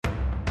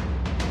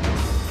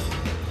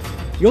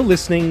You're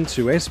listening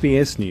to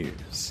SBS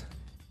News.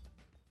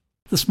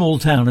 The small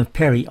town of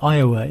Perry,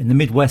 Iowa, in the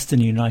Midwestern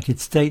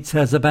United States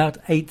has about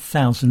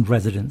 8,000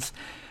 residents.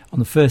 On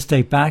the first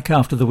day back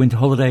after the winter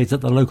holidays at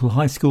the local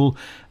high school,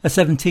 a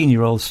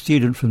 17-year-old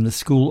student from the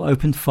school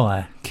opened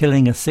fire,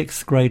 killing a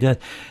 6th grader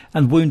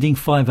and wounding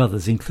 5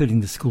 others,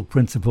 including the school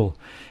principal.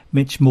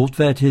 Mitch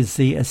Mortvedt is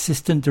the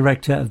Assistant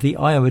Director of the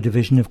Iowa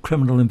Division of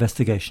Criminal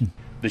Investigation.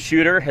 The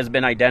shooter has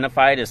been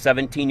identified as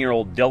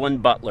 17-year-old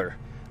Dylan Butler,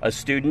 a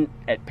student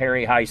at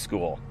Perry High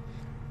School.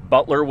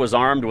 Butler was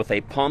armed with a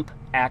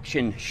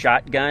pump-action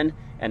shotgun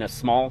and a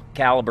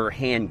small-caliber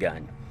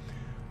handgun.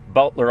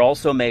 Butler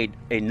also made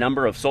a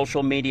number of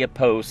social media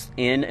posts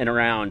in and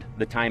around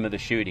the time of the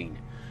shooting.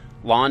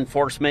 Law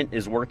enforcement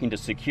is working to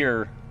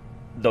secure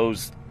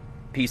those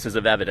pieces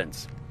of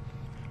evidence.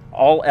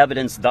 All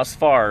evidence thus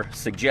far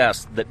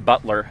suggests that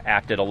Butler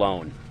acted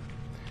alone.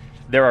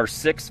 There are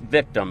 6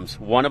 victims,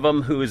 one of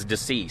them who is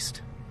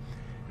deceased.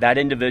 That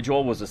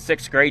individual was a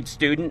 6th grade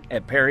student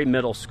at Perry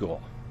Middle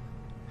School.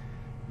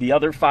 The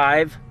other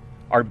 5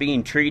 are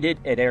being treated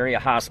at area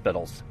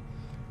hospitals.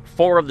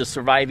 4 of the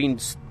surviving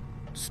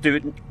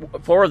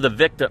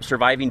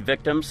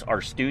victims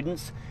are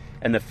students,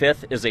 and the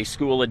 5th is a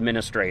school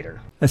administrator.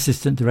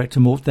 Assistant Director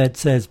Mortvedt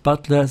says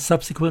Butler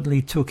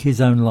subsequently took his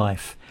own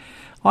life.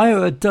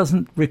 Iowa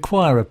doesn't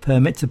require a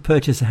permit to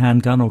purchase a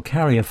handgun or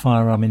carry a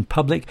firearm in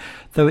public,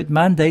 though it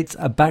mandates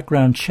a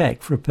background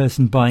check for a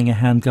person buying a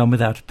handgun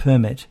without a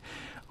permit.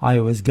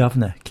 Iowa's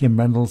Governor, Kim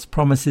Reynolds,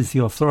 promises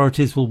the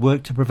authorities will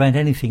work to prevent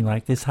anything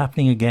like this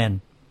happening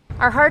again.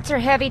 Our hearts are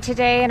heavy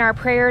today and our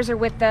prayers are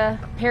with the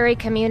Perry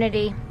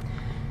community.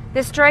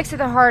 This strikes at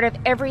the heart of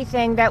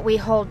everything that we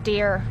hold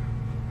dear.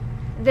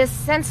 This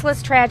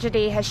senseless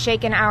tragedy has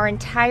shaken our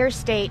entire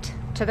state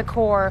to the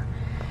core,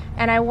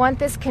 and I want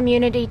this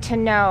community to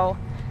know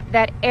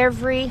that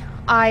every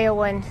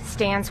Iowan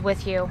stands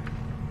with you.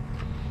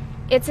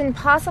 It's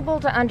impossible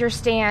to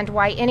understand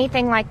why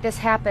anything like this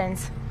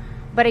happens,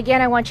 but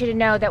again, I want you to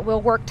know that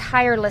we'll work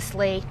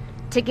tirelessly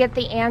to get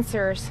the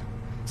answers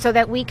so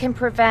that we can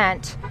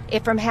prevent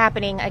it from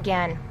happening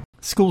again.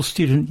 School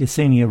student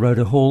Yesenia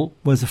Rhoda Hall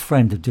was a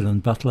friend of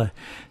Dylan Butler.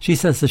 She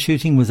says the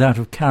shooting was out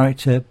of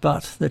character,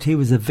 but that he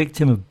was a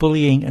victim of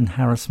bullying and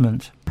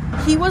harassment.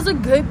 He was a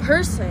good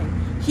person.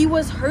 He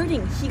was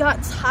hurting. He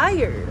got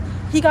tired.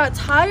 He got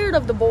tired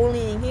of the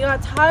bullying. He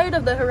got tired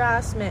of the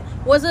harassment.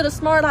 Was it a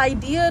smart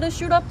idea to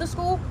shoot up the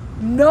school?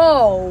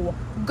 No.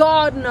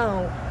 God,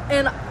 no.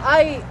 And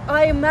I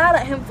am mad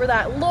at him for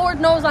that. Lord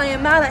knows I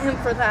am mad at him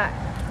for that.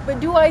 But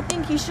do I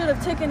think he should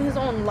have taken his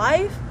own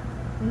life?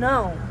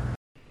 No.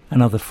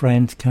 Another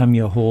friend,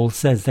 Camilla Hall,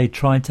 says they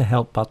tried to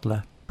help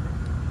Butler.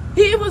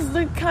 He was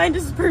the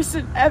kindest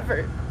person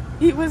ever.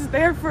 He was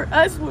there for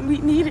us when we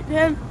needed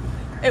him,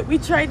 and we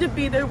tried to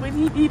be there when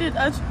he needed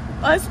us,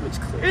 which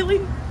clearly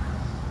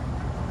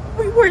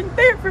we weren't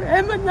there for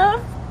him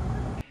enough.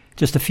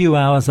 Just a few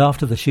hours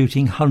after the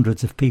shooting,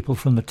 hundreds of people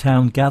from the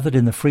town gathered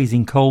in the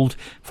freezing cold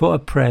for a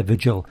prayer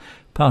vigil.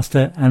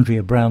 Pastor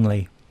Andrea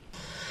Brownlee.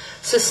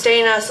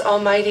 Sustain us,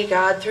 Almighty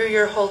God, through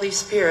your Holy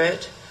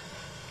Spirit.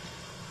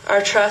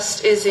 Our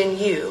trust is in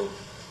you.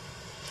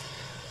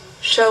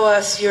 Show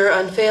us your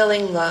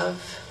unfailing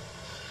love.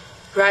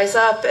 Rise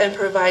up and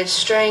provide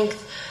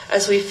strength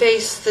as we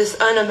face this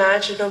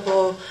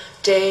unimaginable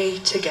day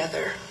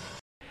together.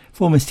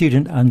 Former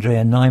student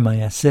Andrea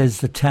Niemeyer says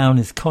the town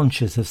is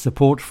conscious of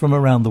support from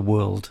around the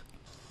world.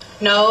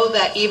 Know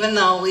that even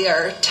though we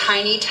are a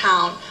tiny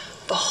town,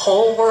 the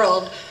whole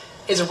world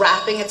is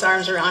wrapping its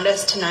arms around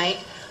us tonight.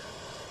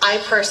 I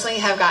personally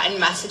have gotten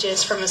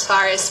messages from as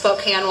far as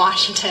Spokane,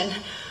 Washington,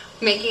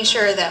 making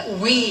sure that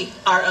we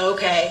are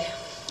okay.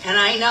 And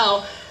I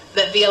know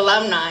that the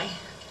alumni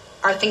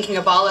are thinking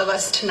of all of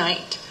us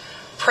tonight,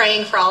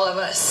 praying for all of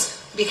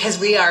us, because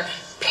we are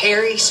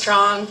Perry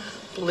strong,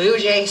 Blue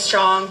Jay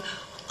strong,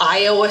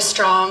 Iowa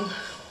strong.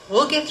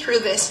 We'll get through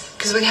this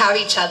because we have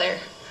each other.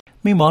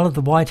 Meanwhile, at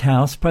the White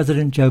House,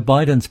 President Joe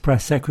Biden's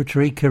press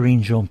secretary,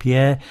 Karine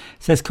Jean-Pierre,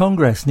 says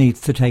Congress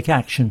needs to take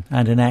action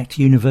and enact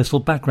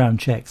universal background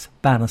checks,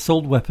 ban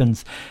assault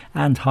weapons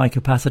and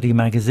high-capacity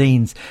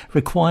magazines,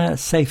 require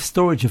safe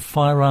storage of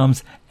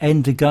firearms,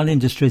 end the gun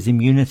industry's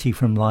immunity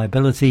from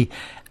liability,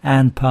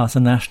 and pass a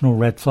national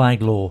red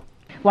flag law.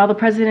 While the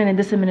President and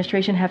this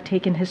administration have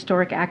taken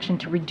historic action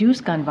to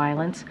reduce gun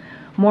violence,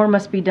 more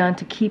must be done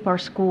to keep our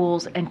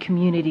schools and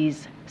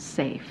communities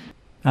safe.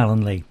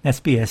 Alan Lee,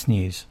 SBS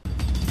News.